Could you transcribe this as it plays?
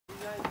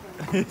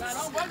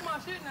don't bug my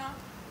shit now.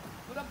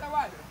 Put up that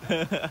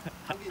rider.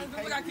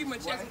 I gotta keep my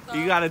checks and stuff.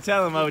 You gotta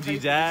tell him, OG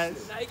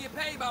Jazz. Now you get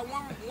paid by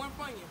one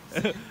from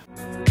you.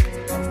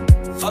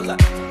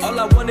 All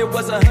I wanted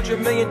was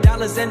 $100 million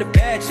and a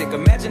bad chick.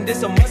 Imagine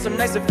this a month, some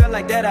nights it felt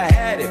like that I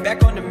had it.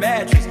 Back on the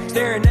mattress,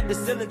 staring at the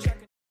ceiling.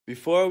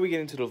 Before we get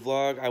into the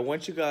vlog, I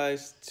want you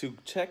guys to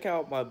check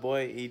out my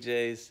boy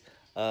EJ's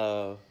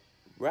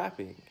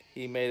rapping.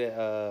 He made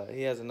it.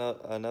 He has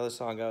another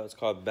song out. It's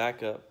called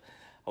Backup.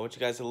 I want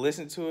you guys to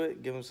listen to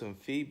it, give him some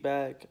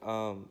feedback,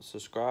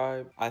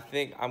 subscribe. I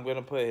think I'm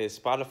gonna put his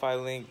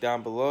Spotify link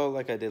down below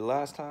like I did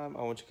last time.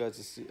 I want you guys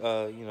to see,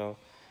 you know,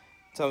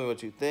 tell me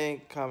what you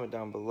think, comment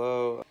down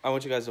below. I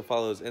want you guys to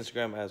follow his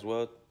Instagram as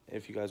well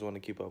if you guys want to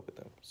keep up with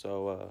him.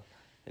 So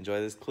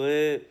enjoy this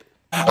clip.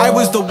 I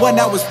was the one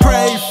that was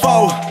prayed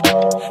for,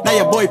 now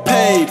your boy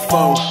paid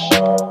for.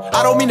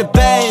 I don't mean to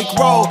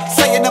bankroll,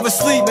 say you never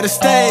sleep, better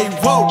stay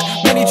woke.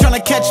 Many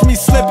tryna catch me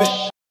slipping.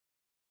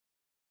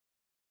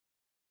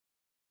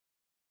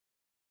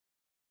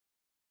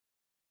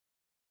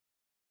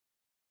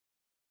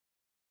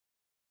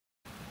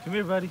 Come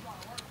here, buddy.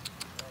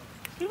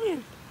 Come here.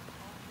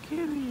 Come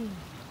here.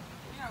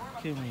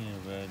 Come here,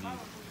 buddy.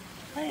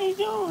 How you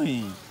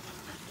doing?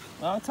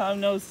 Long time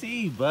no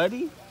see,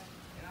 buddy.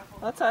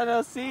 Long time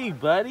no see,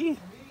 buddy.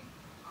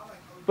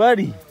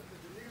 Buddy.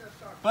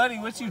 Buddy,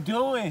 what you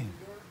doing?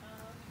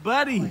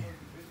 Buddy.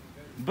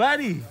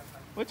 Buddy.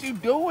 What you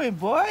doing,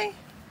 boy?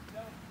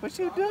 What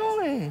you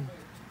doing?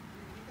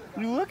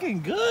 You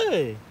looking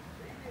good.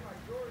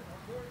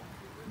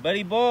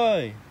 Buddy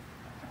boy.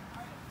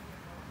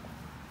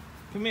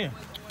 Come here.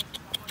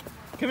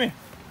 Come here.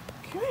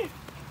 Come here.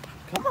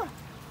 Come on.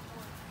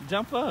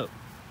 Jump up.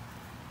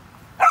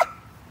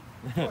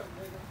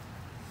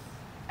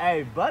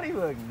 Hey, buddy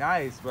look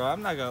nice, bro.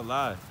 I'm not gonna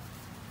lie.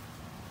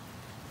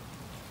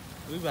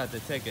 We about to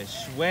take a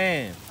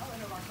swim.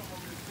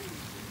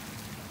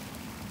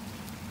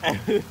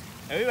 Hey,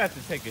 we about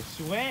to take a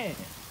swim.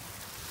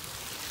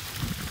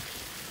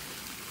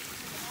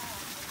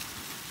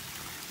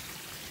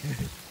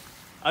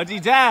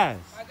 OG Jazz.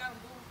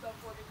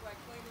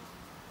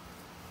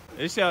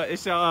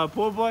 It's your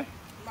pool boy?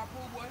 My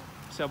pool boy.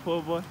 It's your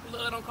pool boy?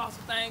 Love don't cost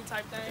a thing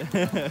type thing. You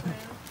know what I'm saying?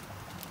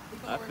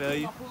 I feel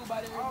you. My pool by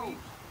every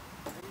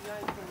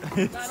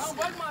week. Nah, don't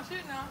bug my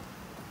shit now.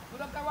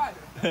 Put up that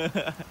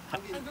rider.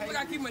 I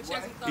gotta keep my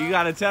checks and stuff. You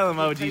gotta tell him,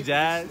 OG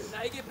Jazz.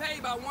 Now you get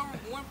paid by one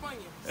from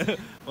you.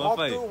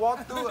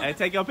 Walk through. Hey,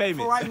 take your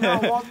payment. For right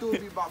now, walk through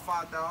would be about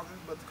 5,000,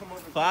 but to come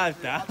over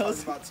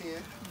 5,000? about 10.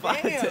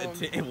 5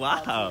 to 10.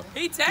 Wow.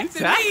 He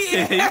texted me.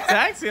 He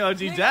taxing OG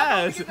Nigga, Jazz.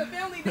 I don't get the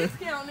family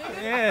discount,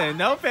 nigga. Yeah,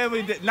 no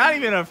family, not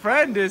even a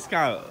friend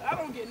discount. I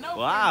don't get no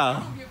Wow.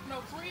 friend. I don't get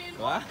no friend.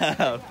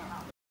 Wow.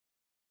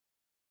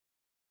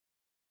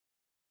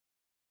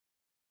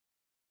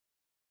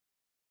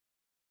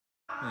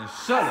 Man,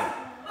 shut up.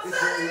 It's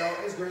green, yo.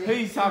 It's green. Who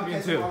you talking to?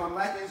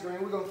 It's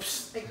green. We're gonna,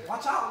 hey,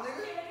 watch out,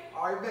 nigga.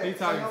 All right, bet. Who you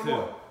talking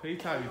to? Who you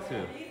talking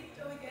to?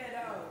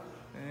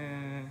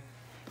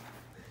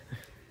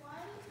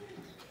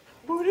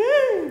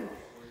 Booty.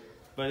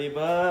 Buddy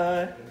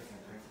bud.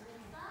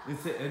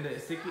 It's in the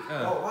sticky.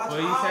 What are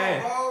you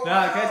saying? Bro,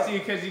 No, cause you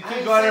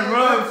keep going in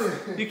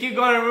rooms. You keep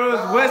going in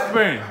rooms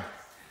whispering.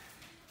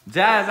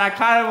 Jazz, I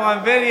caught him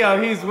on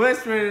video. He's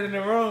whispering in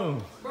the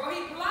room. Bro,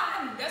 he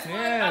plotting. That's why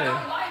Yeah. I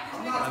don't like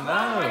this nigga plotting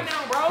know. right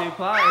now, bro. He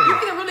plotting. You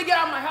can really get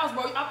out of my house,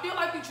 bro. I feel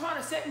like you trying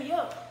to set me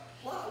up.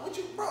 What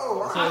you,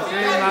 bro? So I it's feel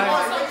really like you like-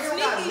 want some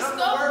sneaky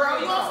stuff, bro.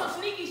 You want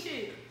some sneaky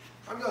shit.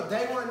 I'm your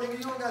day one, nigga.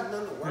 You don't got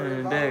nothing to worry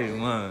about. Day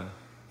one.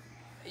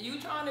 You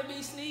trying to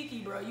be sneaky,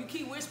 bro. You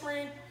keep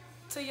whispering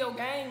to your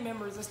gang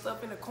members and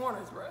stuff in the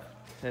corners, bro.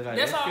 Like,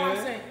 That's all I'm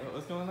good? saying.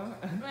 What's going on?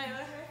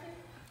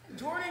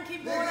 Jordan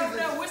keep going up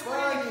there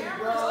whispering in the funny,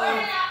 camera. bro.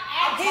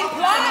 He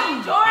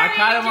plotting, Jordan. I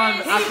caught him on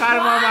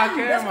my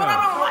camera. That's what I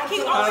don't like. He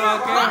over Caught him on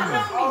here plotting camera.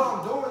 on All me.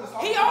 I'm doing is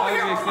He over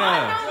here yourself.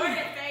 plotting on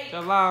me.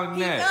 The long He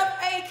neck.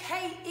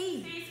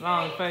 F-A-K-E.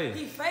 Long face.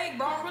 He fake,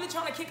 bro. I'm really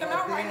trying to kick him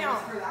out right now.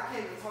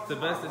 It's the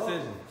best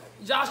decision.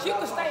 Josh, you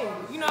can stay.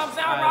 You know what I'm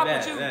saying? I Alright, rock bet,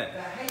 with you. bet.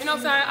 You know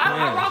what I'm saying?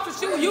 I rock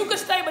with you. You can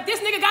stay, but this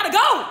nigga gotta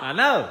go. I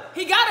know.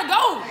 He gotta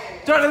go.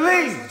 Jordan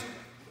Lee.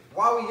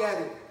 While we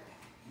at it,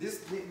 these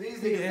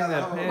niggas got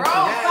that a pen. Bro,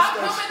 stop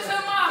coming to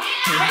my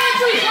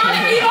pantry trying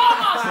to eat all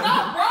my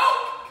stuff, bro.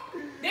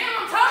 Damn,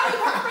 I'm telling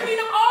you, we're bringing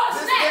them all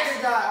This snacks.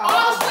 nigga got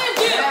All Slim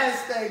Jim. gas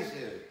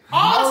station.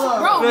 All,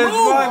 bro, This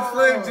move. one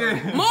Slim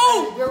Jim.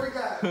 Move. There we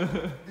got.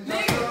 Did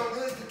y'all throw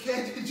this the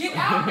candy? Get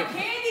out the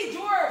candy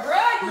drawer, bro.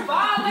 You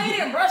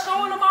violating, bro.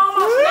 Showing them all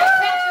my snack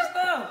packs and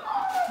stuff.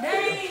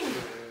 Dang.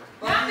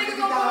 Y'all niggas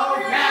gonna come over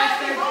here and ask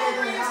me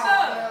hungry and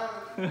stuff.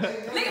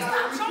 Nigga,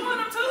 stop showing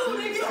them too,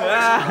 nigga.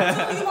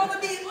 You want to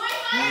be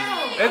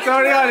like, It's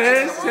already on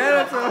his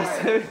channel. Look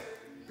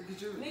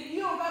at you. nigga, you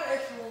don't got an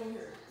extra room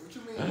here. What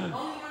you mean? Only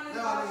one in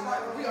the No, I mean,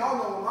 like, we all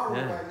know what my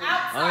room right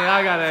now. Only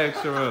I got an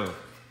extra room.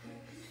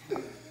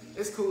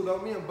 It's cool though.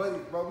 Me and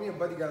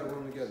Buddy got a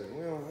room together.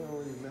 We don't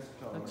really mess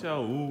with y'all. What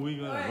y'all? Ooh, we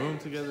got a room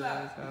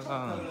together.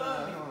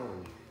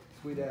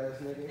 Sweet ass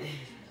nigga.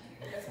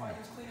 That's why I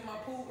was cleaning my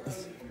pool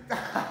earlier.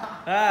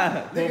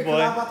 Pool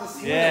boy.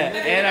 Yeah,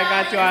 and I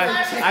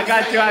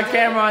got you on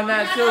camera on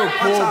that too,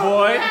 pool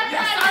boy.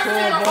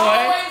 Pool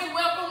boy. Always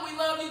welcome. We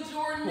love you,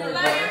 Jordan. Pool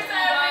boy.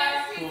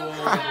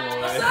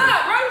 What's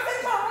up, bro? You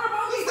think I'm hard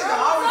about This nigga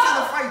always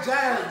trying to fight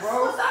Jazz, bro.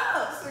 What's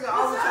up? This nigga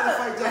always trying to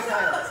fight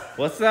Jazz.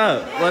 What's up?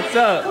 What's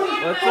up?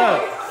 What's up?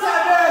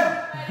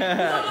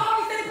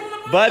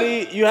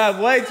 Buddy, you have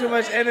way too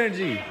much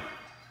energy.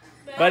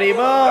 Buddy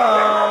boy.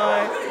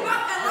 I'm really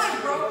about that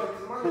life, bro.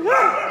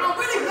 I'm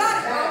really about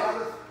it,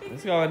 bro.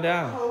 It's going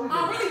down.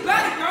 I'm really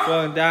about it, bro.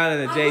 Going down in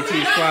the JT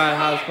Squad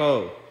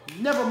household.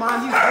 Never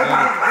mind, he's hurting. Run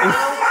up,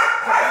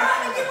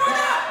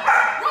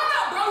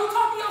 bro. You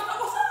talking your stuff.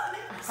 What's up,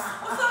 nigga?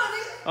 What's up,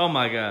 nigga? Oh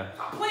my God.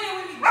 Stop playing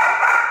with me, bro.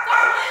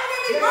 Stop playing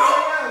with me, bro.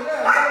 Stop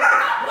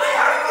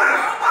playing with me,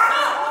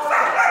 bro.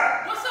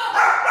 What's up?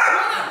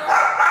 Run up, bro.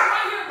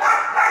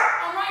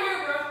 I'm right here,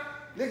 bro.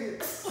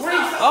 Nigga,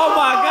 Oh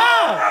my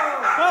God.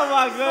 Oh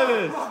my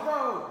goodness. bro.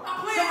 Stop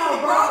playing with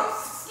me, bro.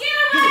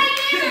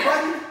 Get it,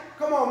 buddy.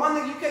 Come on, my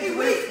nigga, you can't do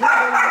this. Come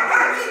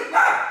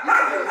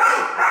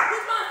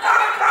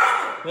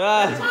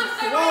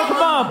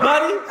on,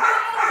 buddy.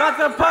 Got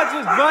some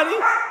punches, buddy.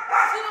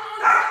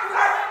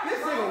 This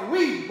nigga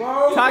weak,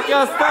 bro. Talk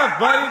your stuff,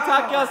 buddy.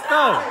 Talk your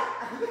stuff.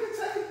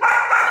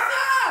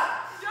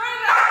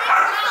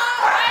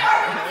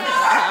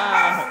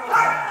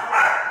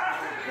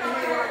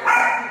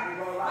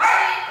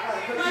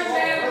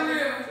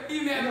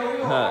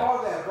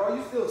 All that, bro.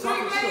 You still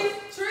talking shit.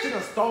 She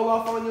done stole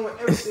off on you and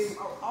everything.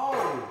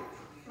 Oh.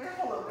 Man,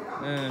 hold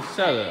up, man.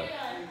 Shut up.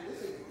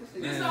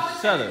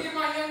 Shut up. Get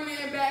my young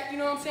man back, you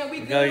know what I'm saying? We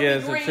Gotta good, get we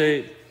us some green.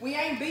 treat. We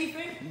ain't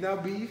beefing. No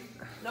beef.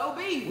 No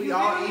beef. We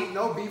all eat.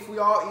 No beef. We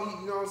all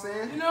eat. You know what I'm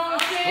saying? You know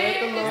what I'm saying?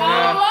 Spread the It's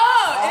love. all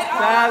love. It's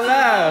I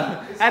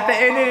love. At the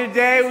end of the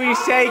day, we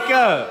shake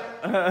up.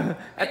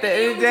 At the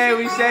end of the day,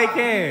 we shake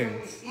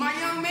hands. My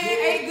young man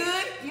ate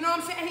good. You know what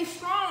I'm saying? He's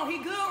strong. He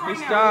good right now.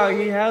 He's strong.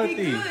 He healthy.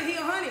 He good. He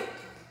 100.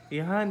 He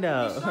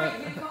hundo. He's straight.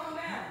 He calm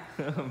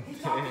down. He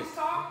talk his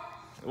talk.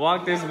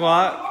 Walk this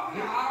walk. I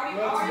already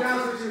Well, to be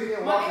honest with you, he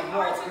didn't walk his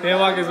walk. He didn't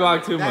walk his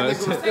walk too That much.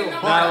 nigga was still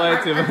Not way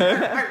too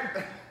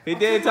much. He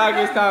did talk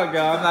his talk,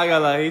 girl. I'm not gonna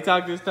lie. He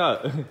talked his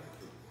talk.